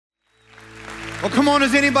Well, come on,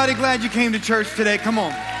 is anybody glad you came to church today? Come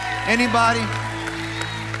on. Anybody?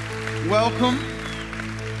 Welcome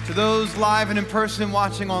to those live and in person,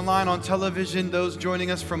 watching online on television, those joining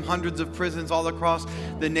us from hundreds of prisons all across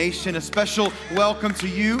the nation. A special welcome to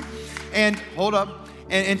you. And hold up.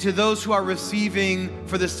 And to those who are receiving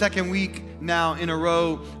for the second week now in a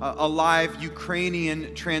row a live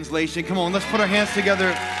Ukrainian translation. Come on, let's put our hands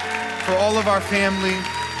together for all of our family.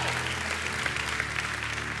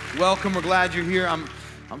 Welcome, we're glad you're here.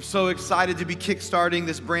 I'm so excited to be kickstarting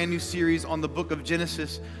this brand new series on the book of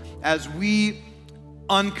Genesis as we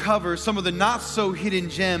uncover some of the not so hidden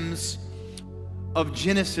gems of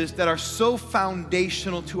Genesis that are so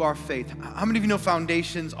foundational to our faith. How many of you know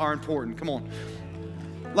foundations are important? Come on.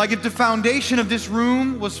 Like if the foundation of this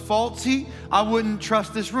room was faulty, I wouldn't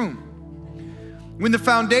trust this room. When the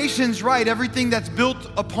foundation's right, everything that's built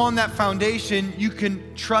upon that foundation, you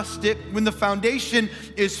can trust it. When the foundation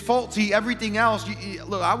is faulty, everything else,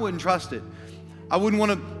 look, I wouldn't trust it. I wouldn't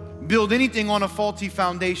want to build anything on a faulty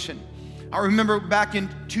foundation. I remember back in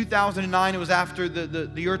 2009, it was after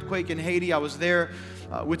the earthquake in Haiti. I was there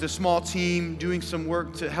with a small team doing some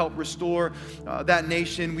work to help restore that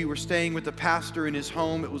nation. We were staying with the pastor in his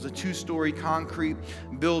home. It was a 2-story concrete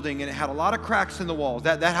building, and it had a lot of cracks in the walls.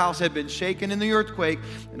 That house had been shaken in the earthquake,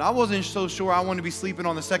 and I wasn't so sure I wanted to be sleeping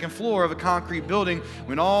on the second floor of a concrete building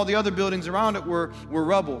when all the other buildings around it were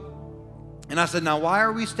rubble. And I said, now why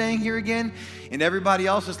are we staying here again? And everybody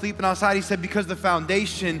else is sleeping outside. He said, because the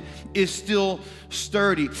foundation is still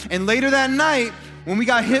sturdy. And later that night, when we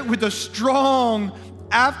got hit with a strong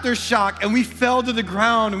aftershock and we fell to the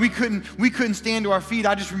ground and we couldn't stand to our feet,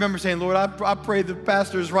 I just remember saying, Lord, I pray the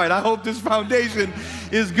pastor is right. I hope this foundation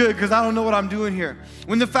is good because I don't know what I'm doing here.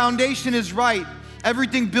 When the foundation is right,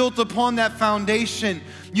 everything built upon that foundation,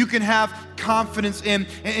 you can have confidence in.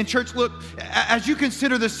 And church, look, as you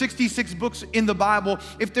consider the 66 books in the Bible,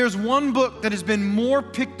 if there's one book that has been more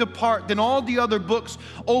picked apart than all the other books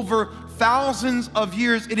over thousands of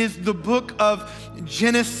years, it is the book of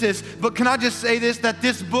Genesis. But can I just say this, that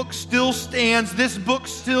this book still stands, this book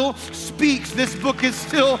still speaks, this book is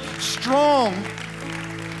still strong.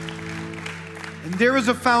 And there is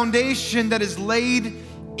a foundation that is laid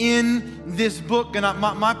in this book, and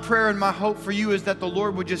my prayer and my hope for you is that the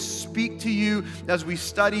Lord would just speak to you as we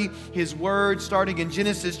study His Word, starting in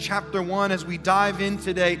Genesis chapter 1, as we dive in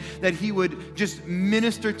today, that He would just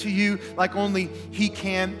minister to you like only He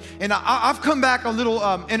can. And I've come back a little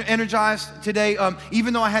energized today,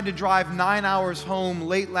 even though I had to drive 9 hours home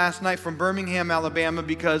late last night from Birmingham, Alabama,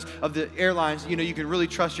 because of the airlines. You know, you can really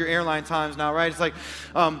trust your airline times now, right? It's like,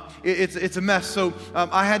 it's a mess. So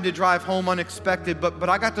I had to drive home unexpected, but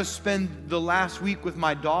I got to spend the last week with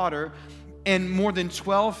my daughter and more than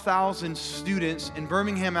 12,000 students in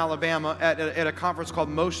Birmingham, Alabama at a conference called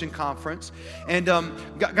Motion Conference. And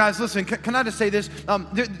guys, listen, can I just say this?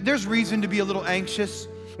 There's reason to be a little anxious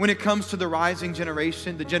when it comes to the rising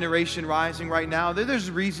generation, the generation rising right now.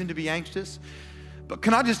 There's reason to be anxious. But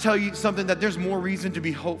can I just tell you something, that there's more reason to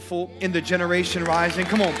be hopeful in the generation rising?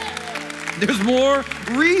 Come on. There's more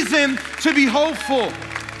reason to be hopeful.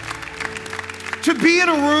 To be in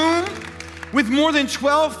a room with more than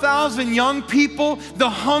 12,000 young people, the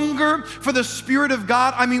hunger for the Spirit of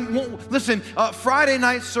God. I mean, listen, Friday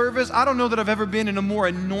night service, I don't know that I've ever been in a more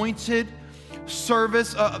anointed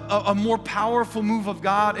service, a more powerful move of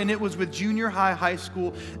God, and it was with junior high, high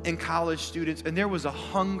school, and college students, and there was a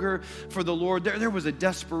hunger for the Lord. There was a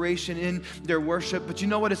desperation in their worship. But you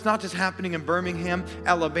know what? It's not just happening in Birmingham,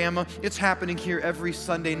 Alabama. It's happening here every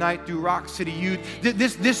Sunday night through Rock City Youth.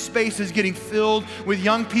 This space is getting filled with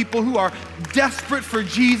young people who are desperate for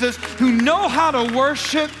Jesus, who know how to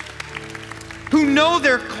worship, who know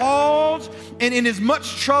they're called. And in as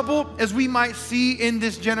much trouble as we might see in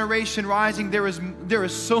this generation rising, there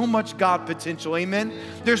is so much God potential, amen?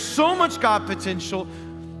 There's so much God potential.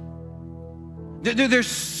 There's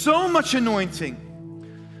so much anointing.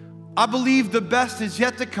 I believe the best is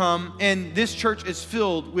yet to come, and this church is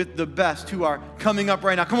filled with the best who are coming up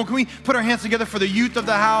right now. Come on, can we put our hands together for the youth of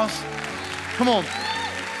the house? Come on.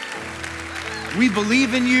 We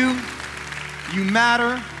believe in you. You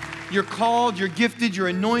matter. You're called, you're gifted, you're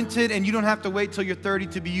anointed, and you don't have to wait till you're 30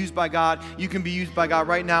 to be used by God. You can be used by God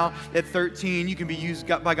right now at 13. You can be used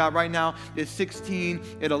by God right now at 16,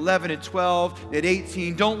 at 11, at 12, at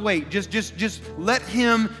 18. Don't wait. Just let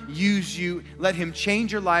Him use you. Let Him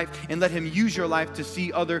change your life, and let Him use your life to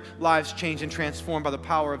see other lives change and transformed by the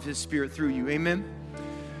power of His Spirit through you. Amen?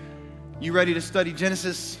 You ready to study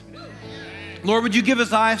Genesis? Lord, would you give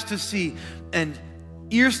us eyes to see and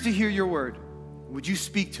ears to hear your word? Would you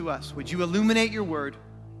speak to us? Would you illuminate your word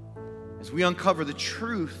as we uncover the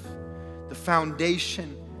truth the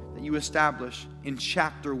foundation that you establish in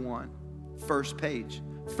chapter 1, first page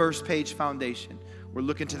foundation. We're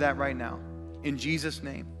looking to that right now. In Jesus'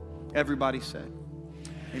 name, everybody said,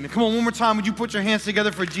 amen. Come on, one more time. Would you put your hands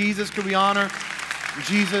together for Jesus? Could we honor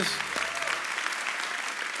Jesus?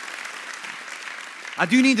 I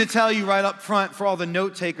do need to tell you right up front for all the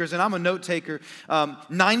note takers, and I'm a note taker,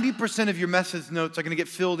 90% of your message notes are going to get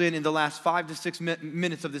filled in the last 5 to 6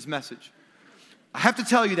 minutes of this message. I have to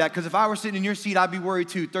tell you that because if I were sitting in your seat, I'd be worried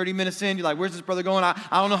too. 30 minutes in, you're like, where's this brother going? I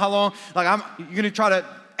don't know how long. You're going to try to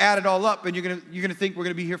add it all up, and you're going to think we're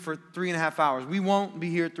going to be here for 3.5 hours. We won't be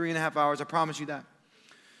here 3.5 hours. I promise you that.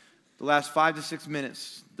 The last 5 to 6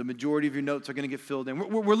 minutes, the majority of your notes are going to get filled in.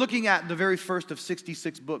 We're looking at the very first of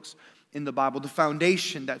 66 books in the Bible, the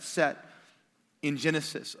foundation that's set in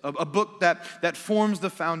Genesis, a book that forms the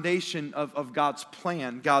foundation of God's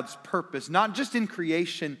plan, God's purpose, not just in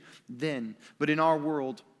creation then, but in our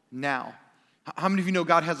world now. How many of you know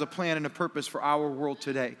God has a plan and a purpose for our world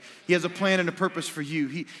today? He has a plan and a purpose for you.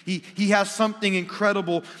 He has something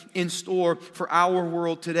incredible in store for our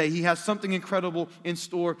world today. He has something incredible in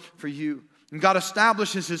store for you. And God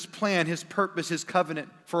establishes His plan, His purpose, His covenant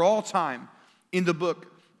for all time in the book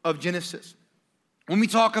of Genesis. When we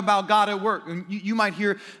talk about God at work, and you might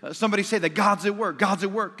hear somebody say that God's at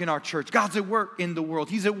work in our church, God's at work in the world.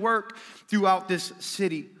 He's at work throughout this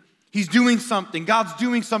city. He's doing something. God's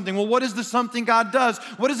doing something. Well, what is the something God does?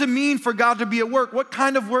 What does it mean for God to be at work? What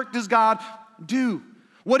kind of work does God do?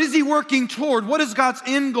 What is He working toward? What is God's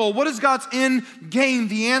end goal? What is God's end game?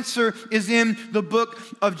 The answer is in the book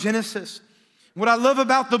of Genesis. What I love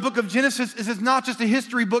about the book of Genesis is it's not just a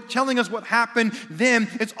history book telling us what happened then.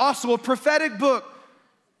 It's also a prophetic book.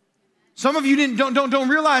 Some of you don't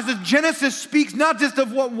realize that Genesis speaks not just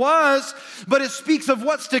of what was, but it speaks of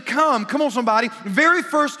what's to come. Come on, somebody. Very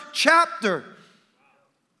first chapter.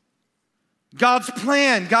 God's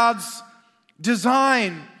plan, God's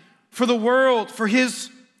design for the world, for His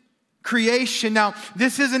creation. Now,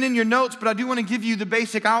 this isn't in your notes, but I do want to give you the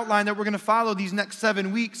basic outline that we're going to follow these next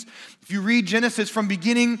 7 weeks. If you read Genesis from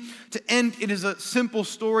beginning to end, it is a simple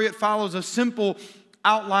story. It follows a simple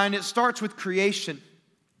outline. It starts with creation.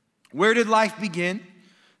 Where did life begin?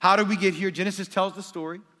 How did we get here? Genesis tells the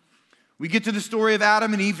story. We get to the story of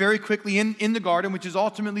Adam and Eve very quickly in the garden, which is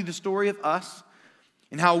ultimately the story of us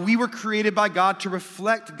and how we were created by God to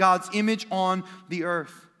reflect God's image on the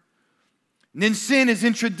earth. And then sin is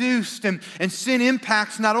introduced, and sin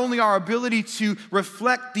impacts not only our ability to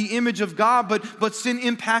reflect the image of God, but sin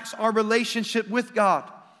impacts our relationship with God.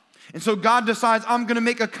 And so God decides, I'm going to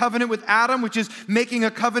make a covenant with Adam, which is making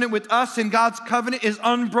a covenant with us, and God's covenant is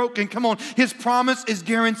unbroken. Come on, His promise is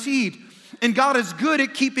guaranteed. And God is good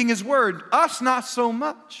at keeping His word. Us, not so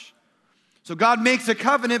much. So God makes a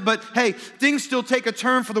covenant, but hey, things still take a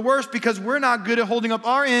turn for the worse because we're not good at holding up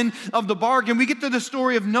our end of the bargain. We get to the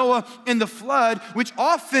story of Noah and the flood, which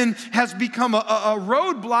often has become a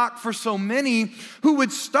roadblock for so many who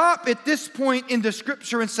would stop at this point in the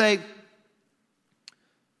scripture and say,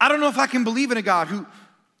 I don't know if I can believe in a God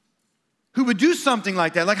who would do something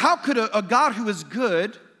like that. Like, how could a God who is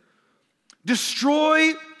good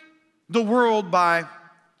destroy the world by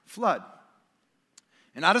flood?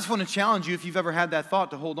 And I just want to challenge you, if you've ever had that thought,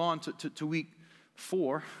 to hold on to week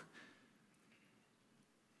 4.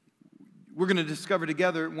 We're going to discover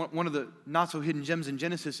together one of the not-so-hidden gems in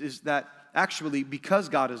Genesis is that actually, because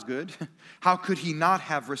God is good, how could He not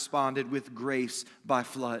have responded with grace by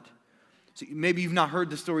flood? See, maybe you've not heard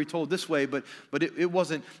the story told this way, but it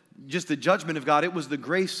wasn't just the judgment of God, it was the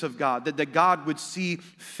grace of God, that God would see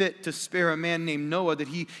fit to spare a man named Noah that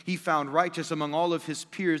he found righteous among all of his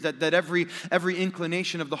peers, that every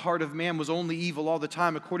inclination of the heart of man was only evil all the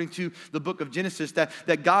time, according to the book of Genesis,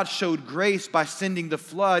 that God showed grace by sending the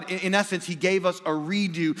flood. In essence, He gave us a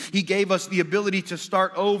redo. He gave us the ability to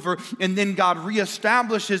start over, and then God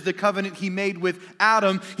reestablishes the covenant He made with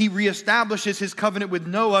Adam. He reestablishes His covenant with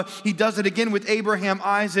Noah. He does it again with Abraham,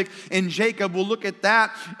 Isaac, and Jacob. We'll look at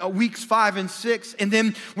that weeks 5 and 6, and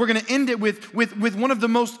then we're going to end it with one of the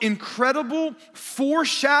most incredible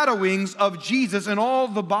foreshadowings of Jesus in all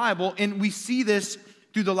the Bible, and we see this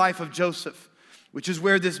through the life of Joseph, which is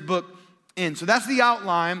where this book ends. So that's the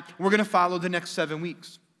outline we're going to follow the next 7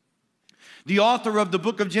 weeks. The author of the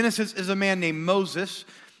book of Genesis is a man named Moses.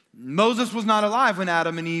 Moses was not alive when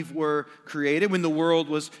Adam and Eve were created, when the world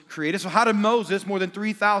was created. So how did Moses, more than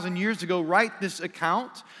 3,000 years ago, write this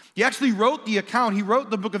account? He actually wrote the account. He wrote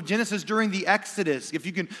the book of Genesis during the Exodus, if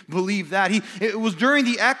you can believe that. It was during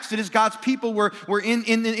the Exodus. God's people were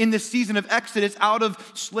in this season of Exodus out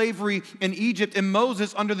of slavery in Egypt. And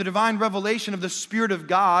Moses, under the divine revelation of the Spirit of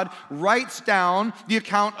God, writes down the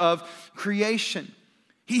account of creation.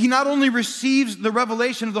 He not only receives the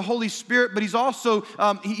revelation of the Holy Spirit, but he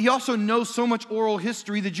also knows so much oral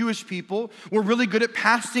history. The Jewish people were really good at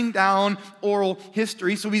passing down oral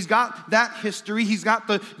history. So he's got that history. He's got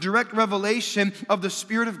the direct revelation of the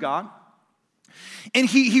Spirit of God. And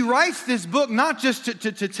he writes this book not just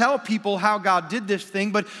to tell people how God did this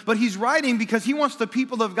thing, but he's writing because he wants the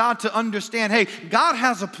people of God to understand, hey, God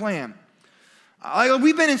has a plan.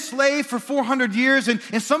 We've been enslaved for 400 years, and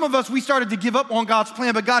some of us, we started to give up on God's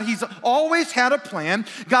plan, but God, He's always had a plan.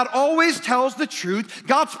 God always tells the truth.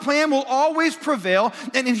 God's plan will always prevail,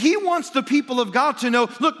 and He wants the people of God to know,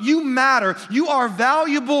 look, you matter. You are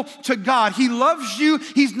valuable to God. He loves you.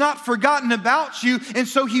 He's not forgotten about you, and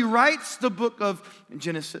so He writes the book of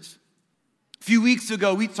Genesis. A few weeks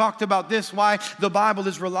ago, we talked about this, why the Bible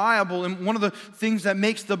is reliable, and one of the things that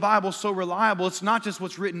makes the Bible so reliable, it's not just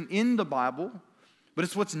what's written in the Bible, but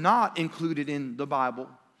it's what's not included in the Bible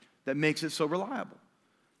that makes it so reliable.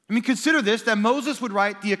 I mean, consider this, that Moses would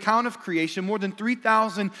write the account of creation more than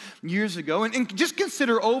 3,000 years ago. And just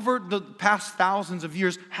consider over the past thousands of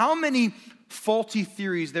years how many faulty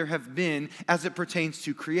theories there have been as it pertains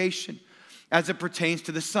to creation, as it pertains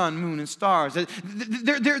to the sun, moon, and stars.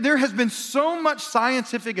 There has been so much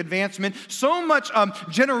scientific advancement, so much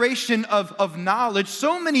generation of knowledge,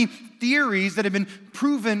 so many theories that have been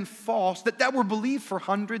proven false that were believed for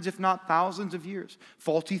hundreds, if not thousands of years.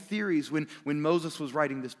 Faulty theories when Moses was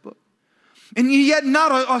writing this book. And yet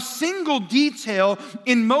not a single detail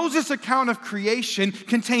in Moses' account of creation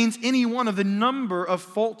contains any one of the number of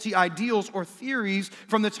faulty ideals or theories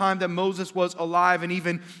from the time that Moses was alive and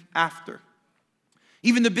even after.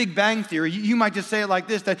 Even the Big Bang Theory, you might just say it like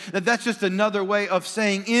this, that's just another way of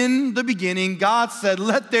saying, in the beginning, God said,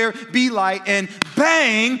 let there be light, and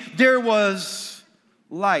bang, there was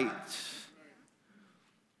light.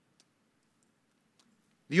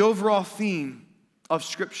 The overall theme of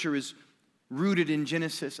Scripture is rooted in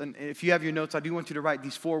Genesis. And if you have your notes, I do want you to write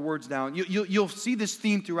these 4 words down. You'll see this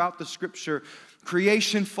theme throughout the Scripture: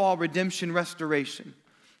 creation, fall, redemption, restoration.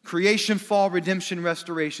 Creation, fall, redemption,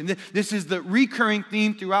 restoration. This is the recurring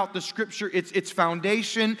theme throughout the Scripture. Its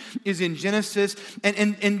foundation is in Genesis.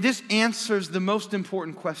 And this answers the most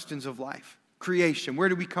important questions of life. Creation, where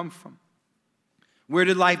did we come from? Where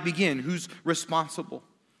did life begin? Who's responsible?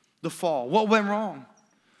 The fall. What went wrong?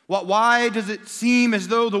 Why does it seem as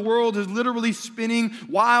though the world is literally spinning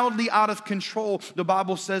wildly out of control? The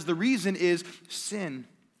Bible says the reason is sin.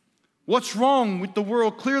 What's wrong with the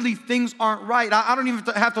world? Clearly, things aren't right. I don't even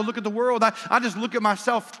have to look at the world. I just look at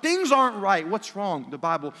myself. Things aren't right. What's wrong? The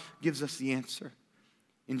Bible gives us the answer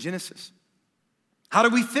in Genesis. How do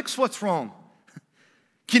we fix what's wrong?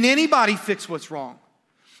 Can anybody fix what's wrong?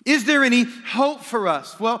 Is there any hope for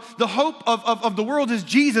us? Well, the hope of the world is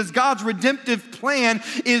Jesus. God's redemptive plan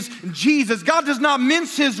is Jesus. God does not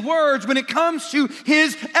mince His words when it comes to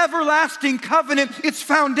His everlasting covenant. Its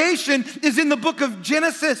foundation is in the book of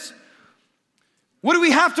Genesis. What do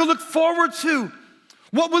we have to look forward to?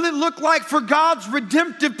 What will it look like for God's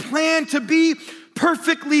redemptive plan to be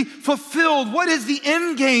perfectly fulfilled? What is the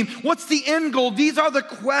end game? What's the end goal? These are the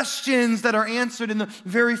questions that are answered in the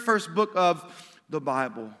very first book of the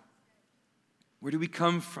Bible. Where do we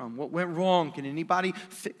come from? What went wrong? Can anybody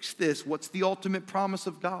fix this? What's the ultimate promise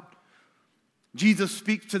of God? Jesus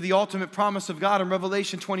speaks to the ultimate promise of God in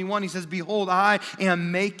Revelation 21. He says, behold, I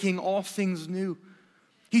am making all things new.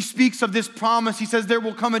 He speaks of this promise. He says, there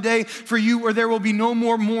will come a day for you where there will be no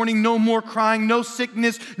more mourning, no more crying, no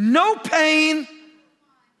sickness, no pain.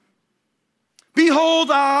 Behold,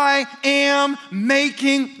 I am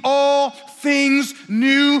making all things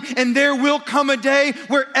new, and there will come a day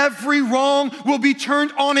where every wrong will be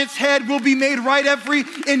turned on its head, will be made right. Every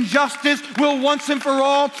injustice will once and for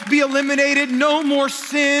all be eliminated. No more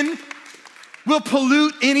sin will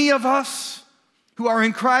pollute any of us who are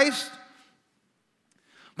in Christ.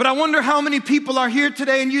 But I wonder how many people are here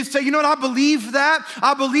today and you say, you know what, I believe that.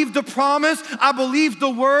 I believe the promise. I believe the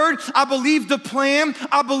word. I believe the plan.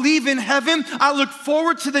 I believe in heaven. I look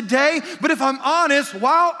forward to the day. But if I'm honest,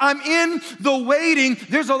 while I'm in the waiting,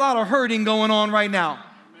 there's a lot of hurting going on right now.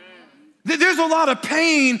 There's a lot of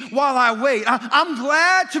pain while I wait. I'm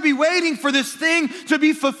glad to be waiting for this thing to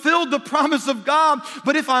be fulfilled, the promise of God.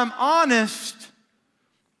 But if I'm honest,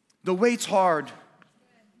 the wait's hard.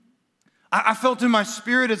 I felt in my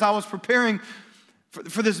spirit as I was preparing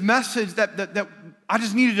for this message that I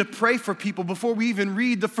just needed to pray for people before we even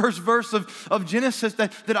read the first verse of Genesis,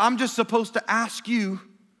 that I'm just supposed to ask you,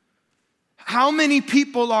 how many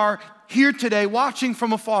people are here today watching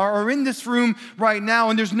from afar or in this room right now,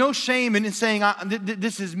 and there's no shame in saying,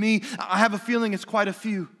 this is me. I have a feeling it's quite a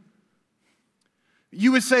few.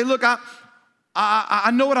 You would say, look,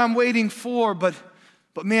 I know what I'm waiting for, but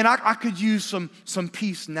man, I could use some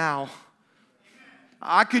peace now.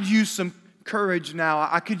 I could use some courage now.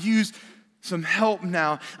 I could use some help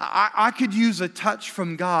now. I could use a touch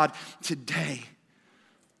from God today.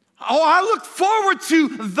 Oh, I look forward to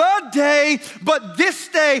the day, but this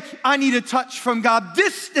day I need a touch from God.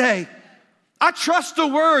 This day, I trust the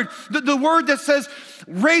word that says,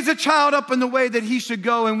 raise a child up in the way that he should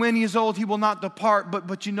go, and when he is old, he will not depart.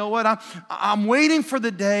 But you know what? I'm waiting for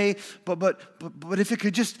the day, but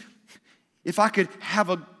if I could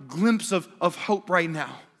have a glimpse of hope right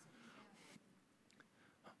now.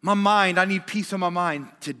 My mind, I need peace in my mind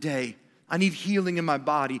today. I need healing in my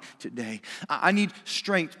body today. I need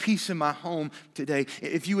strength, peace in my home today.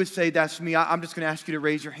 If you would say, that's me, I'm just going to ask you to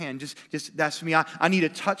raise your hand. Just that's me. I need a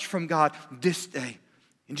touch from God this day.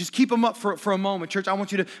 And just keep them up for a moment. Church, I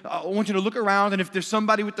want you to look around, and if there's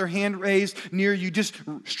somebody with their hand raised near you, just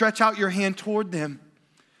stretch out your hand toward them.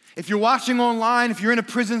 If you're watching online, if you're in a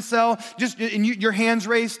prison cell, your hand's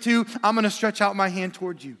raised too, I'm going to stretch out my hand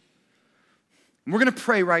toward you. And we're going to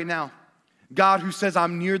pray right now. God, who says,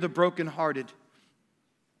 I'm near the brokenhearted.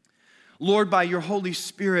 Lord, by your Holy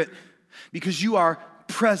Spirit, because you are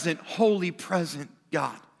present, holy present,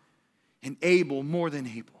 God, and able, more than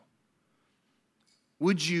able,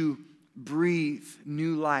 would you breathe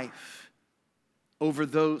new life over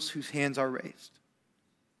those whose hands are raised?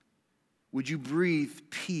 Would you breathe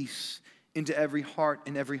peace into every heart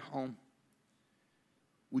and every home?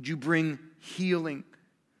 Would you bring healing?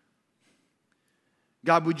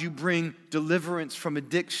 God, would you bring deliverance from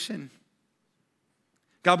addiction?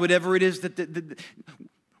 God, whatever it is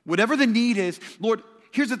whatever the need is, Lord,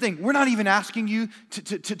 here's the thing. We're not even asking you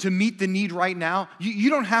to meet the need right now. You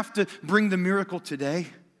don't have to bring the miracle today.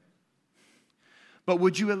 But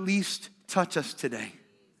would you at least touch us today?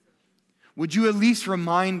 Would you at least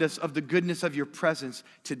remind us of the goodness of your presence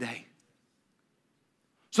today?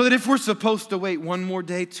 So that if we're supposed to wait one more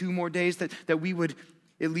day, 2 more days, that we would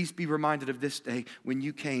at least be reminded of this day when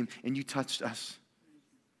you came and you touched us.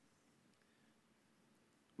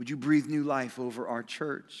 Would you breathe new life over our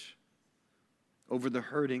church, over the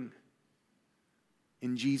hurting,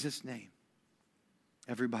 in Jesus' name?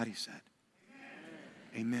 Everybody said,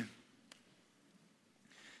 amen.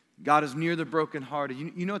 God is near the brokenhearted.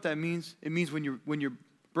 You know what that means? It means when you're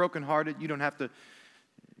brokenhearted, you don't have to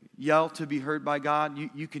yell to be heard by God.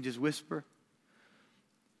 You can just whisper.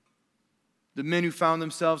 The men who found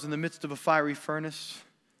themselves in the midst of a fiery furnace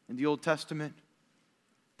in the Old Testament,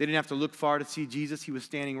 they didn't have to look far to see Jesus. He was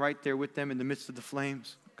standing right there with them in the midst of the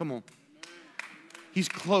flames. Come on. He's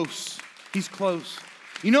close. He's close.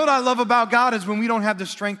 You know what I love about God is when we don't have the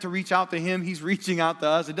strength to reach out to him, he's reaching out to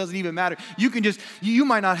us. It doesn't even matter. You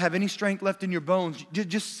might not have any strength left in your bones.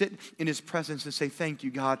 Just sit in his presence and say, thank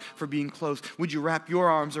you, God, for being close. Would you wrap your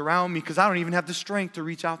arms around me? Because I don't even have the strength to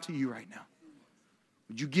reach out to you right now.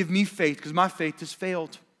 Would you give me faith? Because my faith has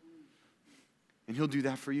failed. And he'll do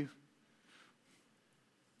that for you.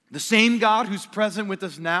 The same God who's present with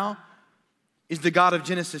us now is the God of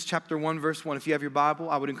Genesis chapter 1, verse 1. If you have your Bible,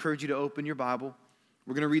 I would encourage you to open your Bible.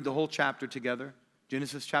 We're going to read the whole chapter together.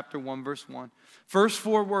 Genesis chapter 1, verse 1. First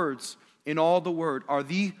 4 words in all the Word are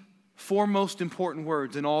the 4 most important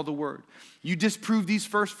words in all the Word. You disprove these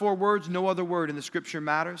first 4 words, no other word in the Scripture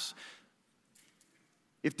matters.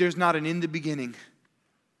 If there's not an in the beginning,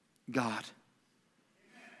 God.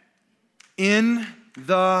 In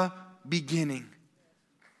the beginning,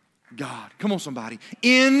 God. Come on, somebody.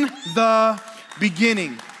 In the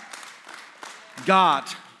beginning, God.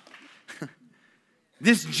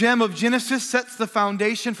 This gem of Genesis sets the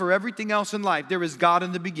foundation for everything else in life. There is God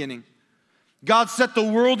in the beginning. God set the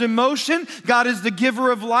world in motion. God is the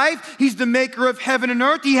giver of life. He's the maker of heaven and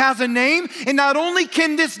earth. He has a name. And not only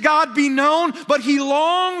can this God be known, but he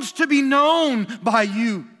longs to be known by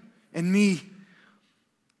you and me.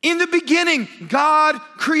 In the beginning, God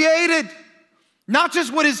created not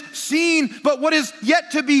just what is seen, but what is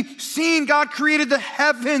yet to be seen. God created the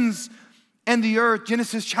heavens and the earth.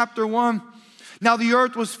 Genesis chapter 1. Now the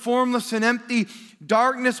earth was formless and empty.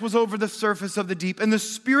 Darkness was over the surface of the deep. And the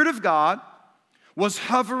Spirit of God was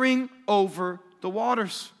hovering over the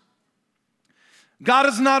waters. God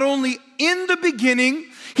is not only in the beginning,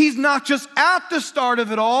 he's not just at the start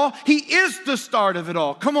of it all, he is the start of it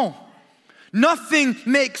all. Come on. Nothing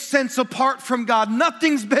makes sense apart from God.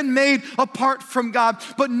 Nothing's been made apart from God.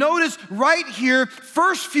 But notice right here,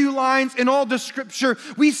 first few lines in all the scripture,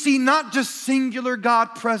 we see not just singular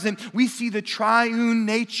God present, we see the triune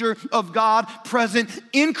nature of God present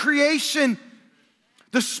in creation.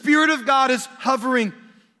 The Spirit of God is hovering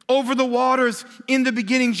over the waters in the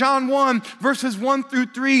beginning. John 1, verses 1 through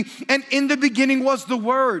 3, and in the beginning was the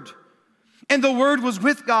Word. And the Word was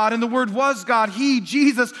with God, and the Word was God. He,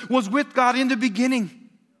 Jesus, was with God in the beginning.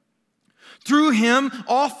 Through him,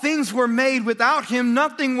 all things were made. Without him,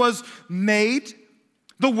 nothing was made.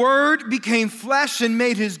 The Word became flesh and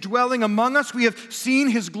made his dwelling among us. We have seen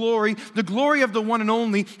his glory, the glory of the one and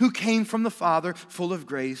only who came from the Father, full of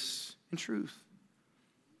grace and truth.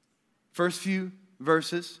 First few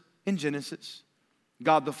verses in Genesis,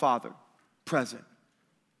 God the Father, present.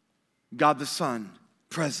 God the Son,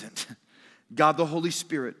 present. God the Holy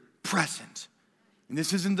Spirit, present. And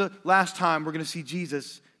this isn't the last time we're going to see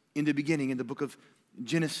Jesus in the beginning, in the book of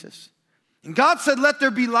Genesis. And God said, let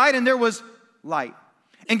there be light, and there was light.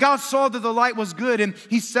 And God saw that the light was good, and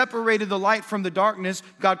he separated the light from the darkness.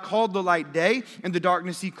 God called the light day, and the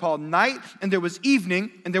darkness he called night. And there was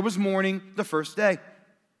evening, and there was morning the first day.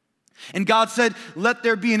 And God said, let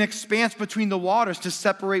there be an expanse between the waters to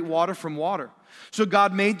separate water from water. So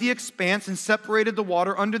God made the expanse and separated the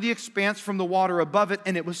water under the expanse from the water above it,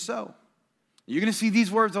 and it was so. You're going to see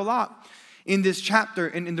these words a lot in this chapter,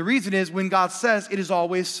 and the reason is when God says, it is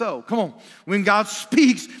always so. Come on. When God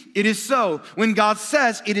speaks, it is so. When God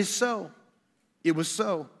says, it is so. It was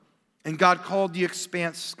so. And God called the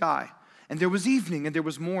expanse sky. And there was evening and there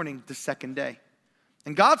was morning the second day.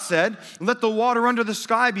 And God said, let the water under the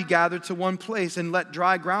sky be gathered to one place, and let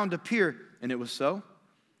dry ground appear. And it was so.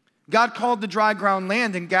 God called the dry ground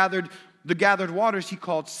land, and the gathered waters he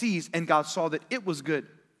called seas, and God saw that it was good.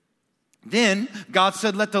 Then God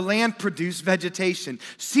said, let the land produce vegetation,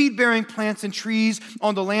 seed-bearing plants and trees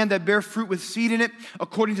on the land that bear fruit with seed in it,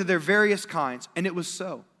 according to their various kinds. And it was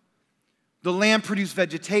so. The land produced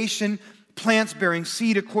vegetation, plants bearing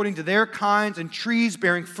seed according to their kinds, and trees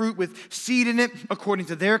bearing fruit with seed in it according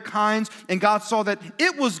to their kinds. And God saw that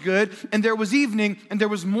it was good, and there was evening, and there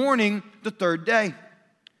was morning the third day.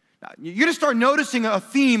 Now, you're going to start noticing a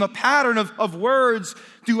theme, a pattern of words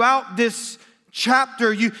throughout this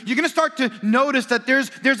chapter. You're going to start to notice that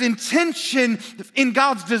there's intention in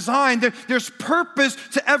God's design. There's purpose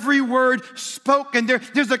to every word spoken.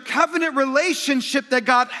 There's a covenant relationship that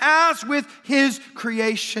God has with his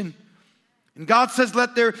creation. And God says,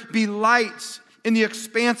 let there be lights in the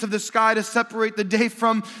expanse of the sky to separate the day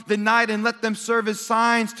from the night, and let them serve as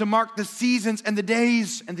signs to mark the seasons and the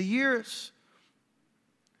days and the years.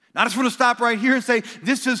 Now, I just want to stop right here and say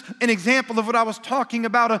this is an example of what I was talking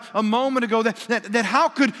about a moment ago, that how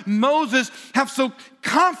could Moses have so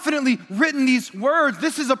confidently written these words?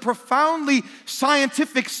 This is a profoundly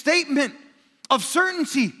scientific statement of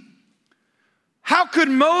certainty. How could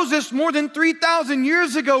Moses, more than 3,000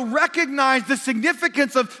 years ago, recognize the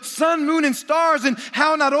significance of sun, moon, and stars, and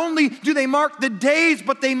how not only do they mark the days,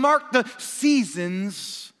 but they mark the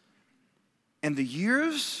seasons and the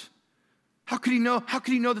years? How could he know? How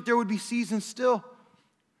could he know that there would be seasons still?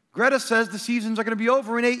 Greta says the seasons are going to be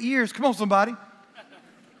over in 8 years. Come on, somebody.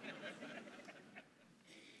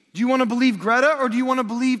 Do you want to believe Greta, or do you want to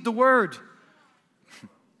believe the word?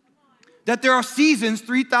 That there are seasons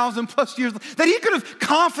 3,000 plus years, that he could have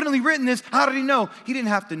confidently written this. How did he know? He didn't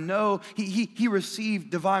have to know. He received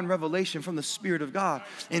divine revelation from the Spirit of God.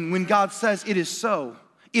 And when God says, it is so,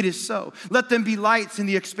 it is so. Let them be lights in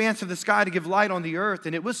the expanse of the sky to give light on the earth.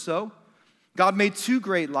 And it was so. God made two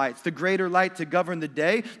great lights, the greater light to govern the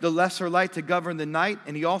day, the lesser light to govern the night,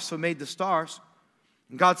 and he also made the stars.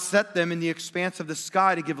 And God set them in the expanse of the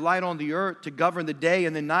sky to give light on the earth, to govern the day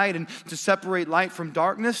and the night, and to separate light from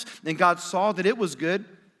darkness. And God saw that it was good.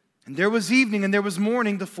 And there was evening and there was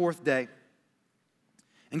morning the fourth day.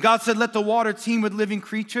 And God said, let the water teem with living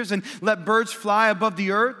creatures, and let birds fly above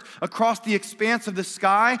the earth across the expanse of the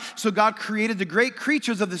sky. So God created the great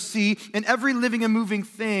creatures of the sea and every living and moving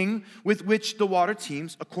thing with which the water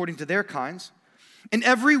teems according to their kinds, and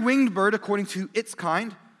every winged bird according to its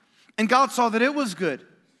kind. And God saw that it was good.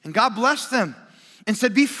 And God blessed them and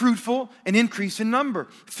said, be fruitful and increase in number.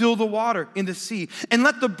 Fill the water in the sea, and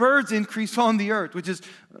let the birds increase on the earth, which is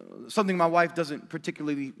something my wife doesn't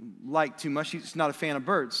particularly like too much. She's not a fan of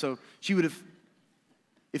birds. So she would have,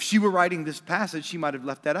 if she were writing this passage, she might have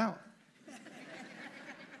left that out.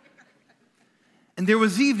 And there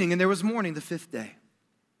was evening and there was morning the fifth day.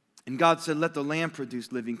 And God said, let the land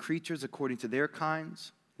produce living creatures according to their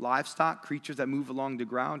kinds, livestock, creatures that move along the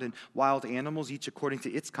ground, and wild animals, each according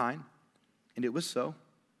to its kind. And it was so.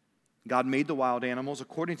 God made the wild animals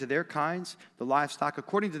according to their kinds, the livestock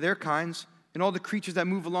according to their kinds, and all the creatures that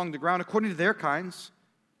move along the ground according to their kinds.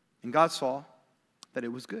 And God saw that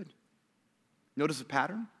it was good. Notice the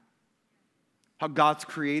pattern? How God's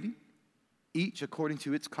creating each according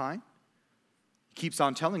to its kind. He keeps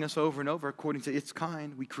on telling us over and over, according to its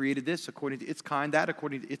kind. We created this according to its kind, that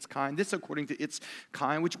according to its kind, this according to its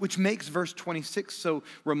kind, which makes verse 26 so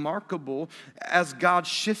remarkable as God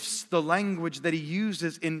shifts the language that he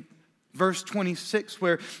uses in verse 26,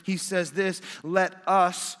 where he says this, let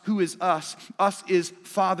us, who is us? Us is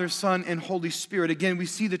Father, Son, and Holy Spirit. Again, we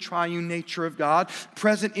see the triune nature of God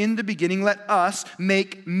present in the beginning. Let us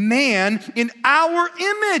make man in our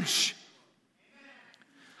image.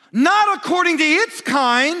 Not according to its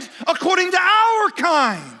kind, according to our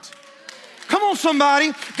kind. Come on,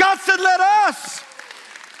 somebody. God said, let us,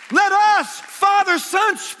 Father,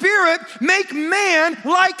 Son, Spirit, make man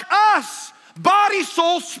like us. Body,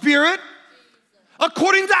 soul, spirit,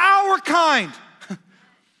 according to our kind.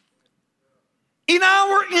 In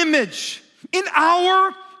our image, in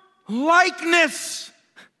our likeness.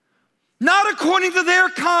 Not according to their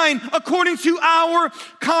kind, according to our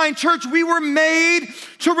kind. Church, we were made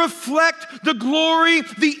to reflect the glory,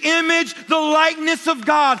 the image, the likeness of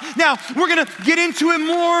God. Now, we're going to get into it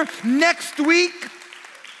more next week.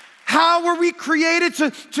 How were we created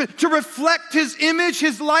to reflect his image,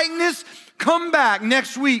 his likeness? Come back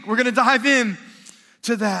next week. We're going to dive in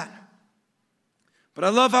to that. But I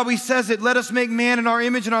love how he says it. Let us make man in our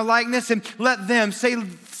image and our likeness, and let them, say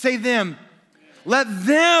them. Let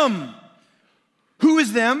them. Who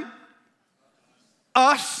is them?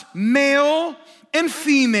 Us, male and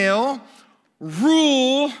female,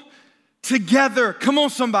 rule together. Come on,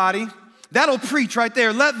 somebody. That'll preach right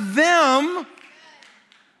there. Let them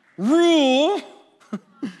rule.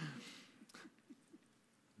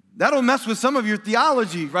 That'll mess with some of your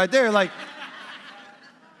theology right there. Like,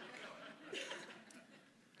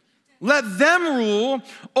 let them rule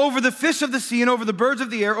over the fish of the sea and over the birds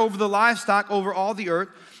of the air, over the livestock, over all the earth,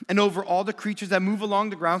 and over all the creatures that move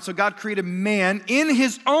along the ground. So God created man in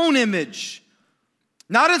his own image.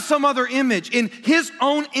 Not in some other image, in his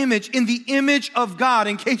own image, in the image of God.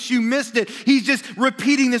 In case you missed it, he's just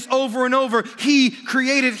repeating this over and over. He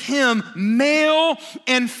created him, male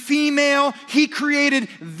and female. He created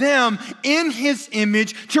them in his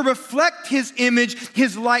image to reflect his image,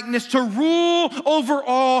 his likeness, to rule over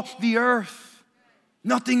all the earth.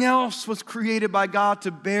 Nothing else was created by God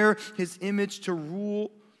to bear his image, to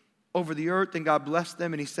rule over the earth. And God blessed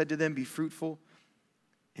them, and he said to them, be fruitful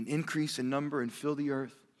and increase in number and fill the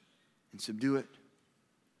earth and subdue it.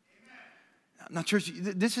 Now, church,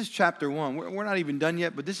 this is chapter 1. We're not even done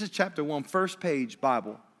yet, but this is chapter 1, first page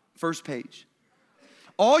Bible, first page.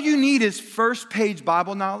 All you need is first page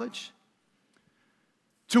Bible knowledge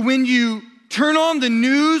to when you turn on the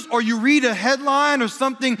news or you read a headline or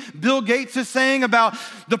something Bill Gates is saying about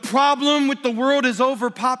the problem with the world is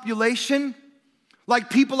overpopulation, like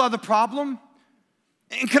people are the problem.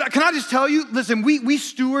 And can I just tell you, listen, we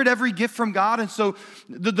steward every gift from God, and so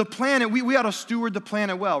the planet, we ought to steward the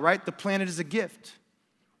planet well, right? The planet is a gift.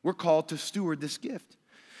 We're called to steward this gift.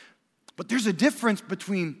 But there's a difference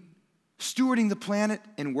between stewarding the planet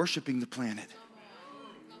and worshiping the planet.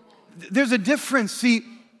 There's a difference. See,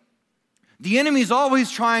 the enemy is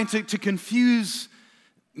always trying to confuse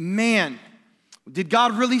man. Did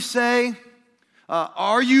God really say?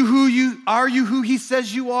 Are you who he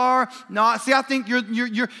says you are? No, see, I think you're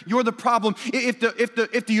the problem.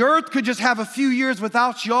 If the earth could just have a few years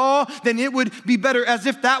without y'all, then it would be better, as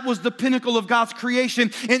if that was the pinnacle of God's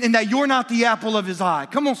creation and that you're not the apple of his eye.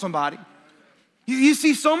 Come on, somebody. You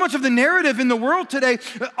see so much of the narrative in the world today.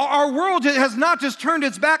 Our world has not just turned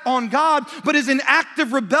its back on God, but is in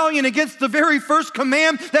active rebellion against the very first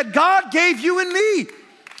command that God gave you and me.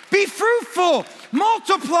 Be fruitful,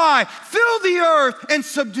 multiply, fill the earth, and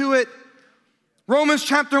subdue it. Romans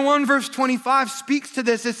chapter 1, verse 25 speaks to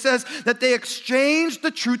this. It says that they exchanged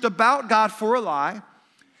the truth about God for a lie,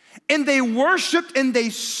 and they worshiped and they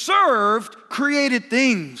served created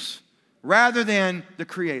things rather than the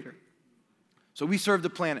Creator. So we serve the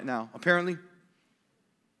planet now, apparently,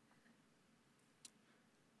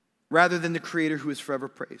 rather than the Creator who is forever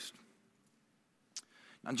praised.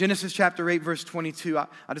 Now, Genesis chapter 8, verse 22, I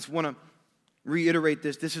just want to reiterate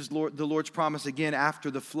this. This is the Lord's promise again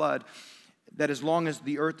after the flood, that as long as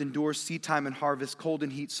the earth endures seed time and harvest, cold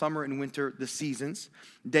and heat, summer and winter, the seasons,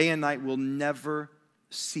 day and night will never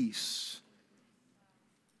cease.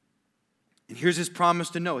 And here's his promise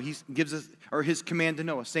to Noah. He gives us, or his command to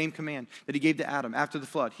Noah, same command that he gave to Adam after the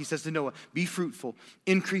flood. He says to Noah, be fruitful,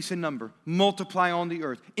 increase in number, multiply on the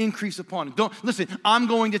earth, increase upon it. Listen, I'm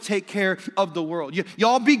going to take care of the world.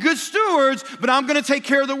 Y'all be good stewards, but I'm going to take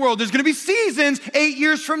care of the world. There's going to be seasons 8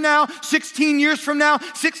 years from now, 16 years from now,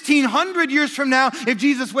 1,600 years from now. If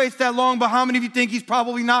Jesus waits that long, but how many of you think he's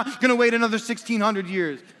probably not going to wait another 1,600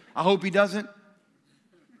 years? I hope he doesn't.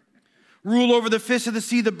 Rule over the fish of the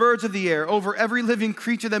sea, the birds of the air, over every living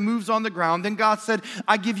creature that moves on the ground. Then God said,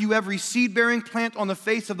 I give you every seed-bearing plant on the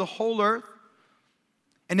face of the whole earth,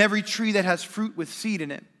 and every tree that has fruit with seed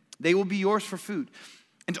in it. They will be yours for food.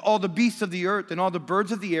 And all the beasts of the earth, and all the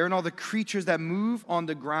birds of the air, and all the creatures that move on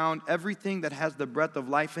the ground, everything that has the breath of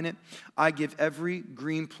life in it, I give every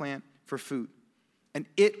green plant for food. And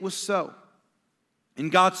it was so.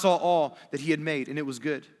 And God saw all that he had made, and it was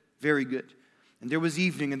good, very good. And there was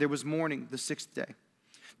evening and there was morning, the sixth day.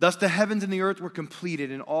 Thus the heavens and the earth were completed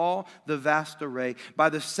in all the vast array. By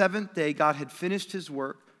the seventh day, God had finished his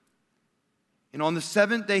work. And on the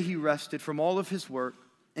seventh day, he rested from all of his work.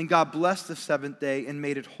 And God blessed the seventh day and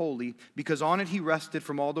made it holy, because on it he rested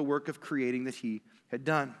from all the work of creating that he had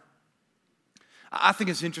done. I think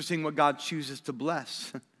it's interesting what God chooses to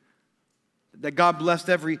bless. That God blessed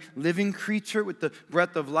every living creature with the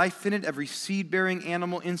breath of life in it, every seed-bearing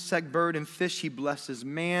animal, insect, bird, and fish. He blesses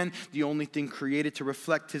man, the only thing created to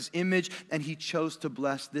reflect his image, and he chose to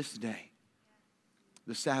bless this day,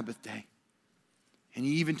 the Sabbath day. And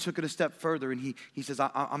he even took it a step further, and he says,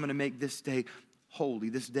 I'm going to make this day holy.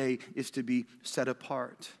 This day is to be set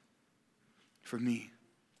apart for me.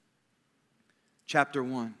 Chapter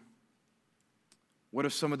 1. What are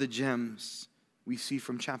some of the gems we see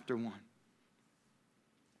from chapter 1?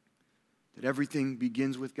 That everything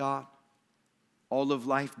begins with God. All of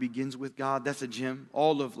life begins with God. That's a gem.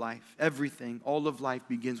 All of life, everything, all of life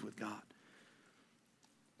begins with God.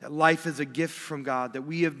 That life is a gift from God, that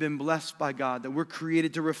we have been blessed by God, that we're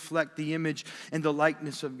created to reflect the image and the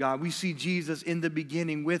likeness of God. We see Jesus in the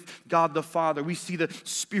beginning with God the Father. We see the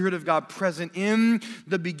Spirit of God present in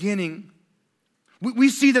the beginning. We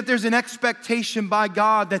see that there's an expectation by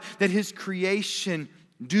God that his creation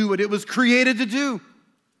do what it was created to do.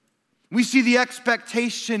 We see the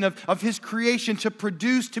expectation of his creation to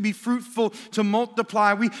produce, to be fruitful, to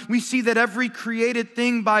multiply. We see that every created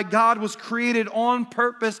thing by God was created on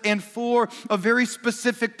purpose and for a very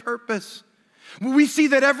specific purpose. We see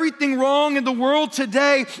that everything wrong in the world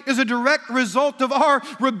today is a direct result of our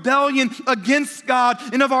rebellion against God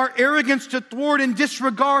and of our arrogance to thwart and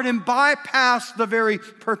disregard and bypass the very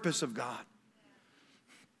purpose of God.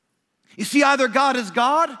 You see, either God is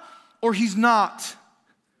God or he's not.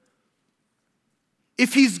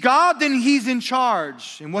 If he's God, then he's in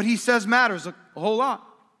charge, and what he says matters a whole lot.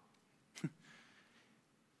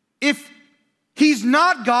 If he's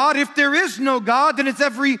not God, if there is no God, then it's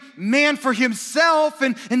every man for himself,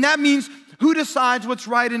 and that means who decides what's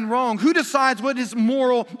right and wrong? Who decides what is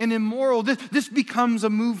moral and immoral? This becomes a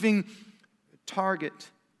moving target.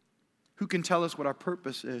 Who can tell us what our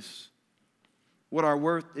purpose is, what our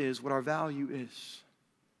worth is, what our value is?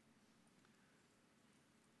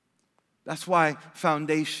 That's why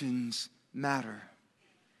foundations matter.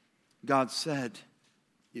 God said,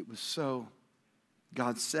 it was so.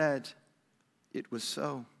 God said, it was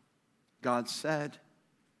so. God said,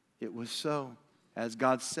 it was so. As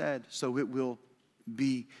God said, so it will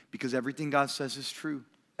be. Because everything God says is true.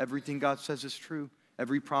 Everything God says is true.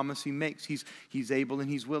 Every promise he makes, he's able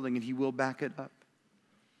and he's willing, and he will back it up.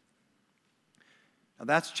 Now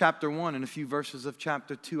that's chapter 1 and a few verses of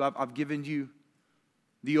chapter 2. I've given you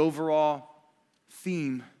the overall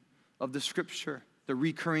theme of the scripture, the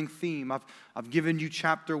recurring theme. I've given you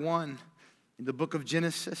chapter 1 in the book of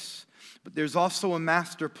Genesis, but there's also a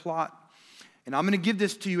master plot. And I'm going to give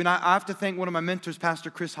this to you, and I have to thank one of my mentors,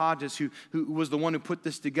 Pastor Chris Hodges, who was the one who put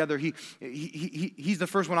this together. He's the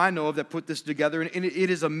first one I know of that put this together, and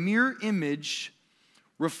it is a mirror image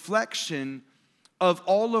reflection of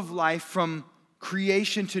all of life from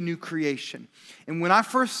creation to new creation. And when I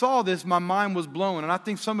first saw this, my mind was blown. And I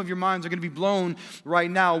think some of your minds are going to be blown right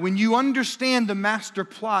now. When you understand the master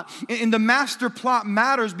plot, and the master plot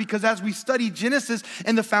matters because as we study Genesis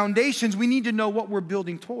and the foundations, we need to know what we're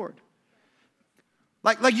building toward.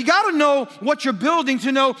 Like you got to know what you're building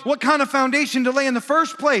to know what kind of foundation to lay in the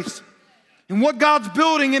first place. And what God's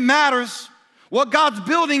building, it matters. What God's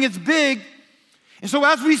building, it's big. And so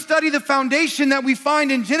as we study the foundation that we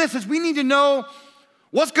find in Genesis, we need to know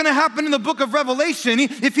what's going to happen in the book of Revelation.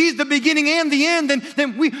 If he's the beginning and the end,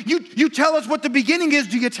 then you tell us what the beginning is.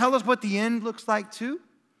 Do you tell us what the end looks like too?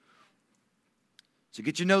 So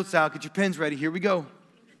get your notes out, get your pens ready. Here we go.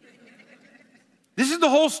 This is the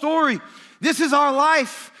whole story. This is our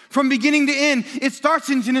life from beginning to end. It starts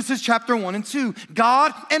in Genesis chapter 1 and 2.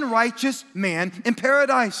 God and righteous man in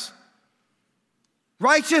paradise.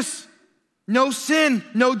 Righteous, no sin,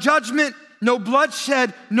 no judgment, no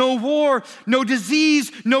bloodshed, no war, no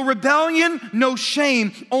disease, no rebellion, no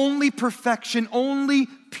shame, only perfection, only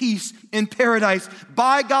peace in paradise.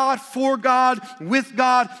 By God, for God, with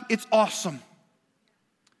God. It's awesome.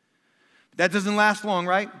 That doesn't last long,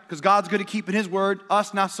 right? Because God's good at keeping his word,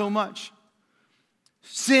 us not so much.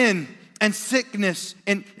 Sin and sickness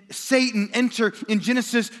and Satan enter in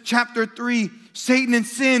Genesis chapter 3. Satan and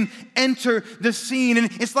sin enter the scene. And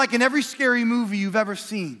it's like in every scary movie you've ever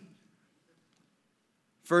seen.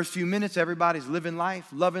 First few minutes, everybody's living life,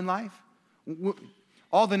 loving life.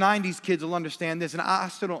 All the 90s kids will understand this. And I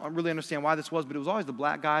still don't really understand why this was, but it was always the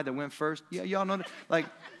black guy that went first. Yeah, y'all know that? Like,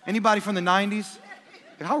 anybody from the 90s?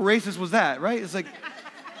 How racist was that, right? It's like,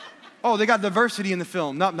 oh, they got diversity in the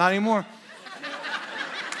film. No, not anymore.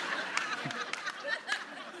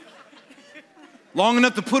 Long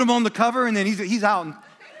enough to put him on the cover, and then he's out in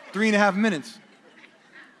 3.5 minutes.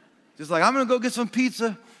 Just like, I'm going to go get some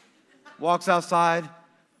pizza. Walks outside.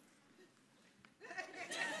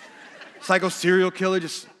 Psycho serial killer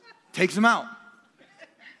just takes him out.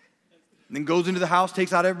 And then goes into the house,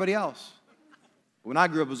 takes out everybody else. When I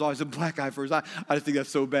grew up, it was always a black guy first. I just think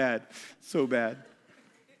that's so bad. So bad.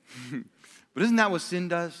 But isn't that what sin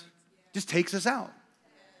does? Just takes us out.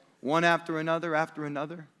 One after another, after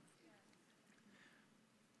another.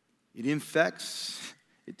 It infects.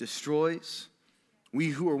 It destroys. We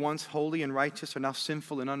who were once holy and righteous are now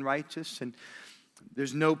sinful and unrighteous. And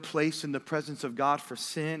there's no place in the presence of God for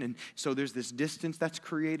sin. And so there's this distance that's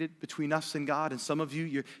created between us and God. And some of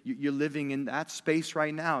you, you're living in that space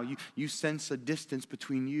right now. You sense a distance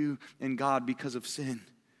between you and God because of sin.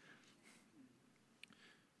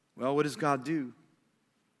 Well, what does God do?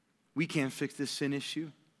 We can't fix this sin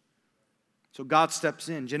issue. So God steps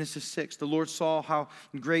in. Genesis 6, the Lord saw how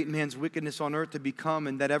great man's wickedness on earth had become,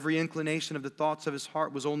 and that every inclination of the thoughts of his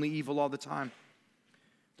heart was only evil all the time.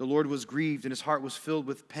 The Lord was grieved, and his heart was filled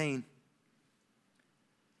with pain.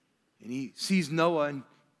 And he sees Noah, and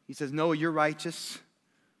he says, Noah, you're righteous.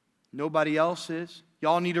 Nobody else is.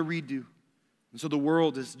 Y'all need a redo. And so the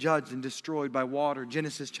world is judged and destroyed by water.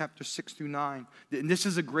 Genesis chapter 6 through 9. And this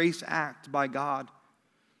is a grace act by God.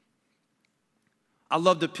 I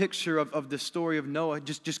love the picture of the story of Noah.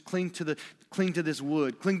 Just cling to this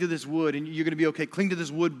wood. Cling to this wood, and you're going to be okay. Cling to this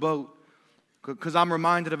wood boat. Because I'm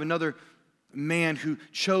reminded of another man who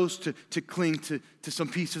chose to cling to some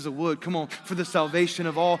pieces of wood. Come on, for the salvation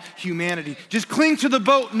of all humanity. Just cling to the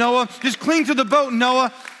boat, Noah. Just cling to the boat,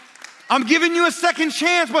 Noah. I'm giving you a second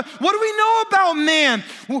chance. But what do we know about man?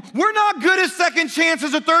 We're not good at second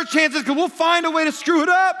chances or third chances because we'll find a way to screw it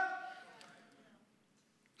up.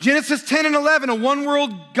 Genesis 10 and 11, a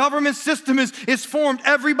one-world government system is formed.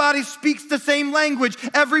 Everybody speaks the same language.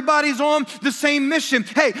 Everybody's on the same mission.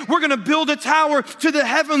 Hey, we're going to build a tower to the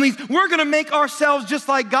heavenlies. We're going to make ourselves just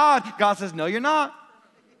like God. God says, no, you're not.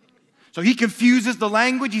 So he confuses the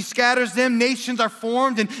language. He scatters them. Nations are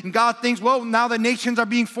formed. And God thinks, well, now that nations are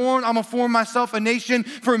being formed, I'm going to form myself a nation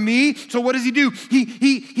for me. So what does he do?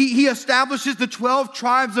 He establishes the 12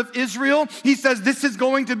 tribes of Israel. He says, this is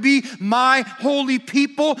going to be my holy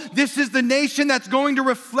people. This is the nation that's going to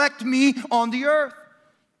reflect me on the earth.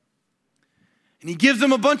 And he gives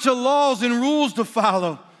them a bunch of laws and rules to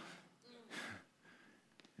follow.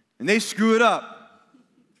 And they screw it up.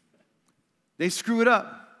 They screw it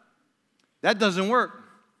up. That doesn't work.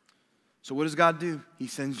 So what does God do? He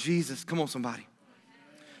sends Jesus. Come on, somebody.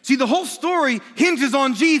 See, the whole story hinges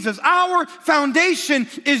on Jesus. Our foundation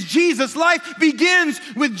is Jesus. Life begins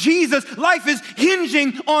with Jesus. Life is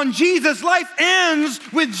hinging on Jesus. Life ends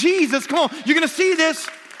with Jesus. Come on, you're going to see this.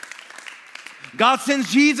 God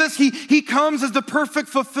sends Jesus. He comes as the perfect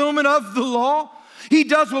fulfillment of the law. He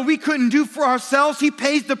does what we couldn't do for ourselves. He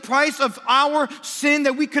pays the price of our sin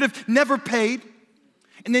that we could have never paid.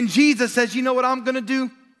 And then Jesus says, you know what I'm going to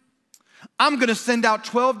do? I'm going to send out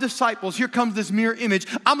 12 disciples. Here comes this mirror image.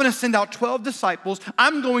 I'm going to send out 12 disciples.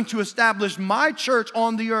 I'm going to establish my church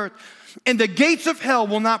on the earth. And the gates of hell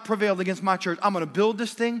will not prevail against my church. I'm going to build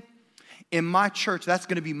this thing. In my church, that's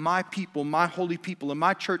going to be my people, my holy people. In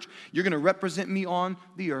my church, you're going to represent me on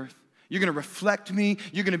the earth. You're going to reflect me.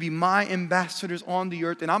 You're going to be my ambassadors on the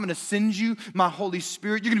earth, and I'm going to send you my Holy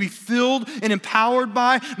Spirit. You're going to be filled and empowered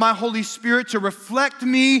by my Holy Spirit to reflect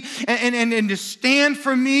me and to stand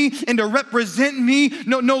for me and to represent me.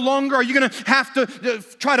 No longer are you going to have to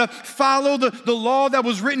try to follow the law that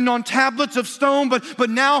was written on tablets of stone, but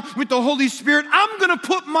now with the Holy Spirit, I'm going to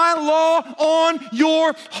put my law on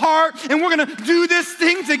your heart, and we're going to do this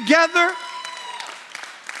thing together.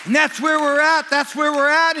 And that's where we're at. That's where we're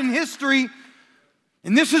at in history.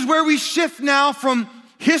 And this is where we shift now from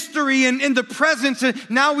history and in the present. And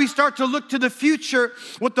now we start to look to the future,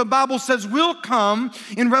 what the Bible says will come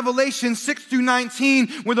in Revelation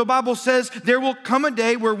 6-19, where the Bible says there will come a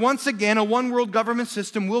day where once again a one world government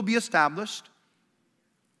system will be established.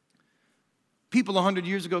 People 100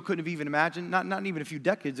 years ago couldn't have even imagined, not even a few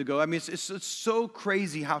decades ago. I mean, it's so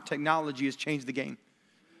crazy how technology has changed the game.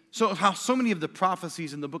 So how so many of the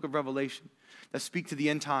prophecies in the book of Revelation that speak to the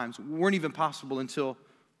end times weren't even possible until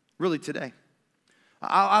really today.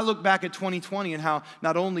 I look back at 2020 and how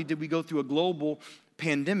not only did we go through a global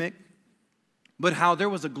pandemic, but how there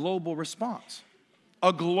was a global response.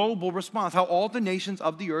 A global response. How all the nations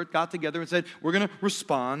of the earth got together and said, we're going to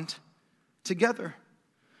respond together.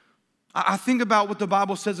 I think about what the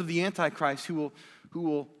Bible says of the Antichrist who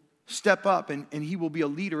will step up and he will be a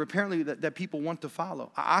leader apparently that people want to follow.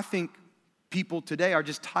 I think people today are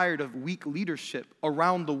just tired of weak leadership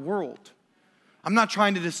around the world. I'm not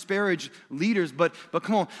trying to disparage leaders, but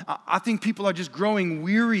come on, I think people are just growing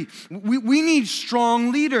weary. We need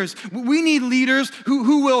strong leaders. We need leaders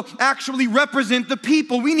who will actually represent the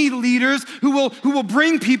people. We need leaders who will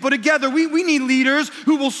bring people together. We need leaders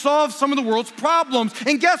who will solve some of the world's problems.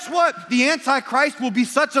 And guess what? The Antichrist will be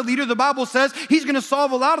such a leader, the Bible says, he's going to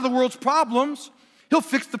solve a lot of the world's problems. He'll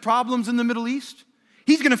fix the problems in the Middle East.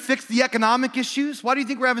 He's going to fix the economic issues. Why do you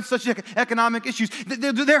think we're having such economic issues?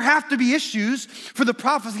 There have to be issues for the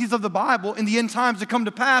prophecies of the Bible in the end times to come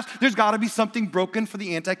to pass. There's got to be something broken for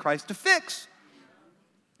the Antichrist to fix.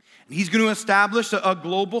 And he's going to establish a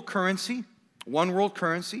global currency, one world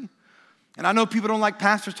currency. And I know people don't like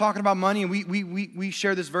pastors talking about money, and we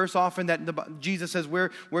share this verse often that Jesus says, where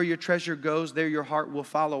your treasure goes, there your heart will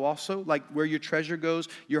follow also. Like where your treasure goes,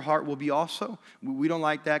 your heart will be also. We don't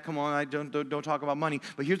like that. Come on, don't talk about money.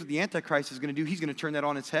 But here's what the Antichrist is going to do. He's going to turn that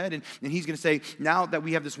on its head, and he's going to say, now that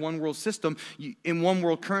we have this one world system, in one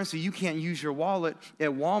world currency, you can't use your wallet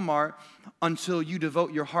at Walmart until you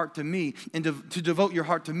devote your heart to me. And to devote your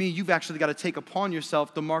heart to me, you've actually got to take upon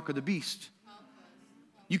yourself the mark of the beast.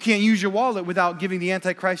 You can't use your wallet without giving the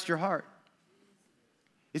Antichrist your heart.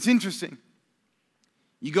 It's interesting.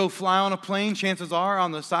 You go fly on a plane, chances are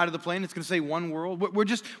on the side of the plane, it's going to say one world.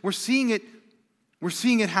 We're seeing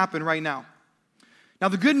it happen right now. Now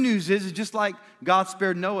the good news is just like God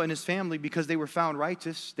spared Noah and his family because they were found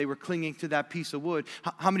righteous, they were clinging to that piece of wood.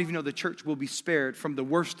 How many of you know the church will be spared from the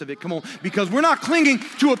worst of it? Come on, because we're not clinging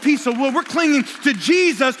to a piece of wood. We're clinging to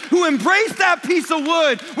Jesus who embraced that piece of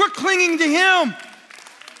wood. We're clinging to him.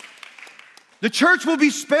 The church will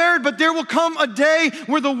be spared, but there will come a day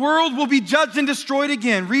where the world will be judged and destroyed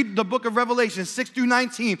again. Read the book of Revelation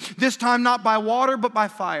 6-19. This time not by water, but by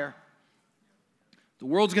fire. The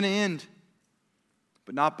world's going to end,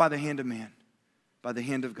 but not by the hand of man, by the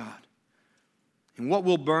hand of God. And what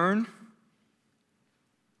will burn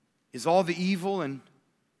is all the evil and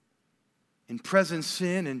present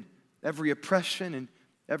sin and every oppression and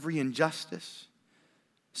every injustice.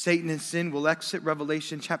 Satan and sin will exit,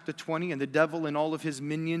 Revelation chapter 20, and the devil and all of his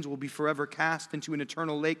minions will be forever cast into an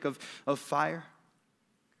eternal lake of fire.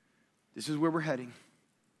 This is where we're heading.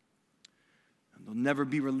 And they'll never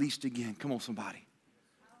be released again. Come on, somebody.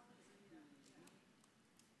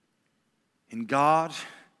 And God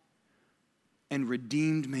and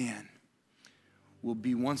redeemed man will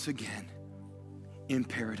be once again in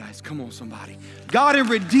paradise. Come on, somebody. God and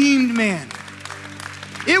redeemed man.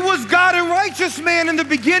 It was God and righteous man in the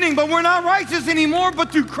beginning, but we're not righteous anymore,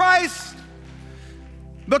 but through Christ.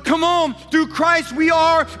 But come on, through Christ we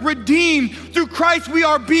are redeemed. Through Christ we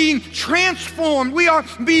are being transformed. We are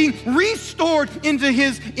being restored into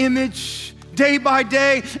his image day by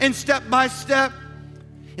day and step by step.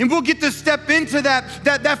 And we'll get to step into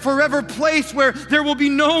that forever place where there will be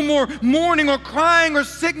no more mourning or crying or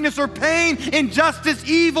sickness or pain, injustice,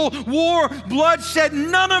 evil, war, bloodshed,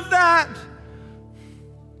 none of that.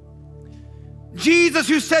 Jesus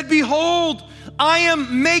who said, behold, I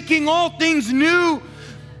am making all things new.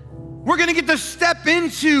 We're going to get to step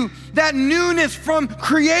into that newness from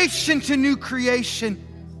creation to new creation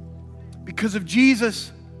because of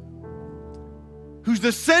Jesus, who's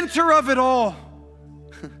the center of it all.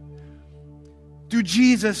 through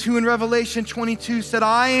Jesus, who in Revelation 22 said,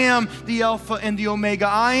 I am the Alpha and the Omega.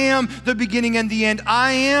 I am the beginning and the end.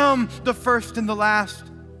 I am the first and the last.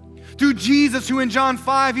 Through Jesus, who in John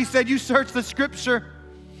 5, he said, you search the scripture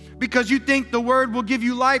because you think the word will give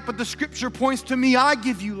you life, but the scripture points to me, I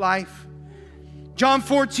give you life. John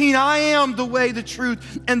 14, I am the way, the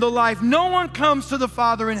truth, and the life. No one comes to the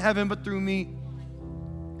Father in heaven but through me.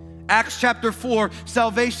 Acts chapter 4,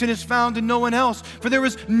 salvation is found in no one else, for there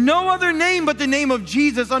is no other name but the name of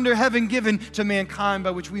Jesus under heaven given to mankind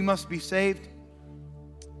by which we must be saved.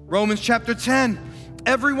 Romans chapter 10,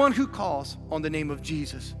 everyone who calls on the name of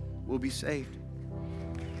Jesus will be saved.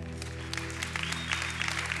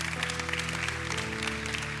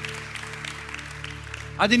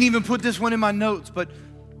 I didn't even put this one in my notes, but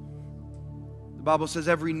the Bible says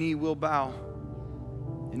every knee will bow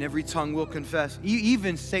and every tongue will confess.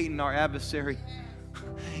 Even Satan, our adversary,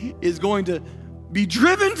 is going to be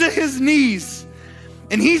driven to his knees.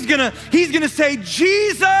 And he's gonna say,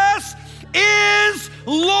 Jesus is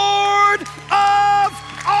Lord of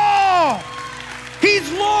all. He's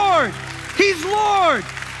Lord. He's Lord.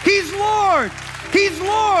 He's Lord. He's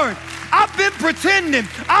Lord. I've been pretending.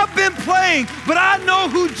 I've been playing, but I know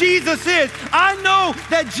who Jesus is. I know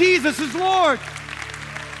that Jesus is Lord.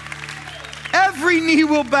 Every knee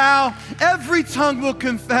will bow, every tongue will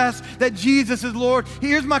confess that Jesus is Lord.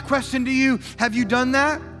 Here's my question to you. Have you done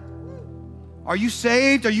that? Are you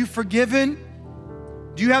saved? Are you forgiven?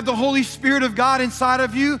 Do you have the Holy Spirit of God inside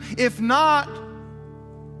of you? If not,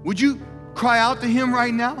 would you cry out to Him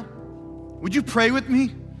right now? Would you pray with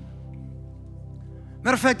me?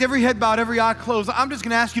 Matter of fact, every head bowed, every eye closed. I'm just going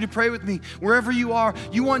to ask you to pray with me wherever you are.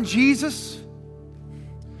 You want Jesus?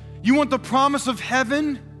 You want the promise of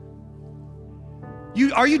heaven?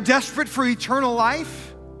 Are you desperate for eternal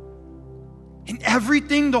life and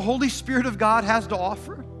everything the Holy Spirit of God has to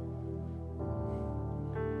offer?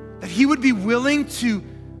 That He would be willing to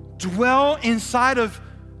dwell inside of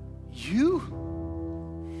you?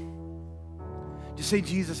 Just say,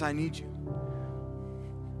 Jesus, I need you.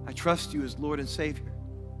 I trust you as Lord and Savior.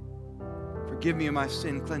 Forgive me of my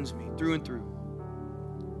sin, cleanse me through and through.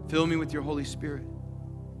 Fill me with your Holy Spirit.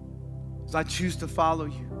 As I choose to follow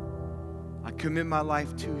you, I commit my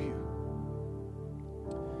life to you.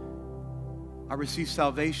 I receive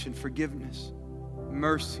salvation, forgiveness,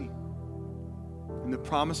 mercy, and the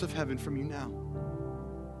promise of heaven from you now.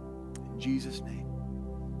 In Jesus' name.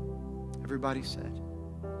 Everybody said,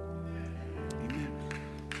 amen.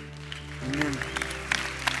 Amen.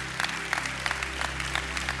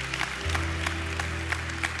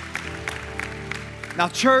 Now,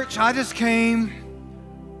 church, I just came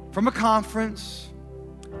from a conference,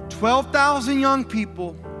 12,000 young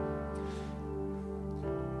people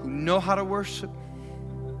who know how to worship.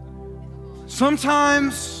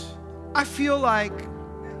 Sometimes I feel like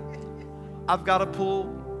I've got to pull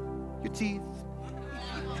your teeth.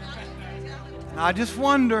 And I just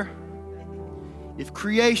wonder if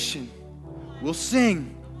creation will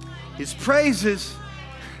sing His praises.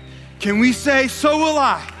 Can we say, so will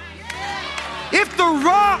I? If the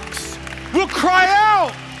rocks will cry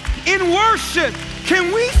out in worship,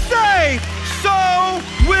 can we say, so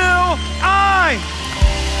will I?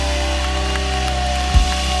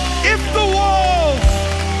 If the walls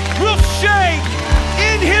will shake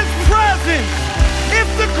in His presence, if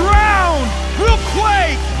the ground will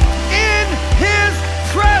quake in His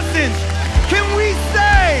presence, can we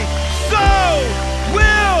say, so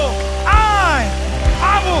will I?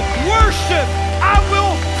 I will worship, I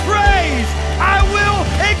will praise, I will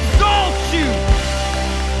exalt you,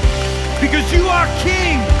 because you are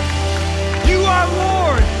King, you are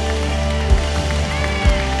Lord.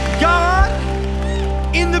 God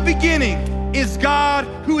in the beginning is God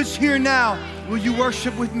who is here now. Will you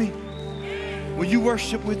worship with me? Will you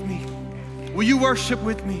worship with me? Will you worship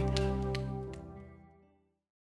with me?